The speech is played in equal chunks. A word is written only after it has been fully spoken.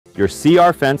Your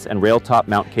CR fence and rail top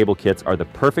mount cable kits are the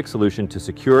perfect solution to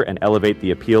secure and elevate the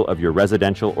appeal of your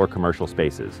residential or commercial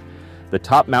spaces. The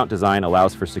top mount design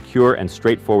allows for secure and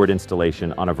straightforward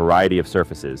installation on a variety of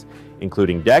surfaces,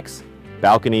 including decks,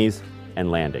 balconies, and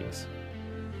landings.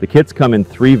 The kits come in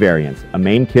 3 variants: a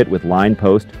main kit with line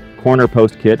post, corner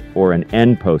post kit, or an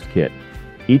end post kit.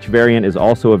 Each variant is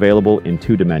also available in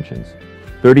 2 dimensions,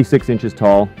 36 inches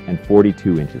tall and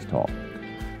 42 inches tall.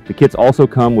 The kits also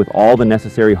come with all the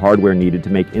necessary hardware needed to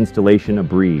make installation a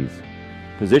breeze.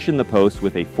 Position the post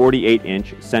with a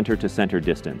 48-inch center-to-center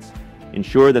distance.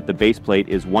 Ensure that the base plate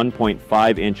is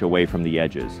 1.5 inch away from the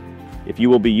edges. If you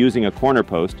will be using a corner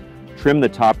post, trim the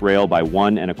top rail by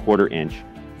 1 1/4 inch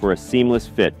for a seamless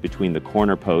fit between the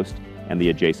corner post and the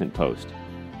adjacent post.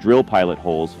 Drill pilot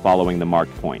holes following the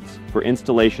marked points. For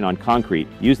installation on concrete,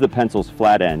 use the pencil's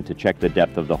flat end to check the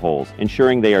depth of the holes,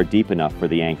 ensuring they are deep enough for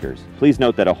the anchors. Please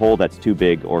note that a hole that's too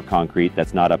big or concrete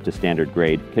that's not up to standard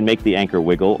grade can make the anchor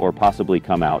wiggle or possibly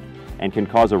come out and can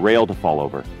cause a rail to fall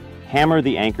over. Hammer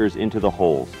the anchors into the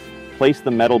holes. Place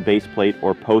the metal base plate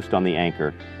or post on the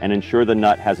anchor and ensure the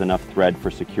nut has enough thread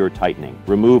for secure tightening.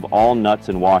 Remove all nuts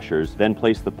and washers, then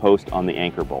place the post on the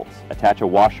anchor bolts. Attach a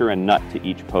washer and nut to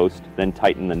each post, then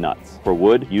tighten the nuts. For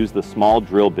wood, use the small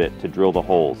drill bit to drill the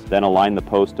holes, then align the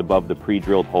post above the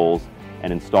pre-drilled holes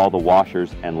and install the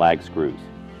washers and lag screws.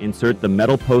 Insert the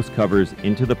metal post covers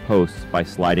into the posts by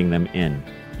sliding them in.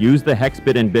 Use the hex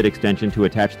bit and bit extension to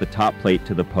attach the top plate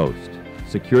to the post.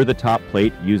 Secure the top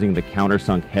plate using the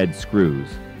countersunk head screws.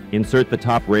 Insert the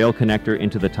top rail connector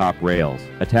into the top rails.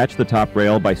 Attach the top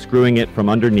rail by screwing it from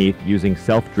underneath using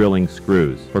self-drilling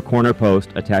screws. For corner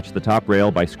post, attach the top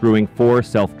rail by screwing 4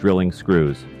 self-drilling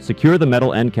screws. Secure the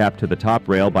metal end cap to the top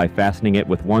rail by fastening it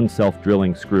with 1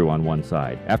 self-drilling screw on one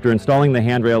side. After installing the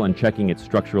handrail and checking its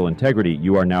structural integrity,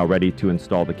 you are now ready to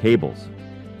install the cables.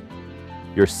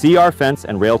 Your CR fence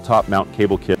and rail top mount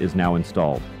cable kit is now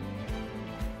installed.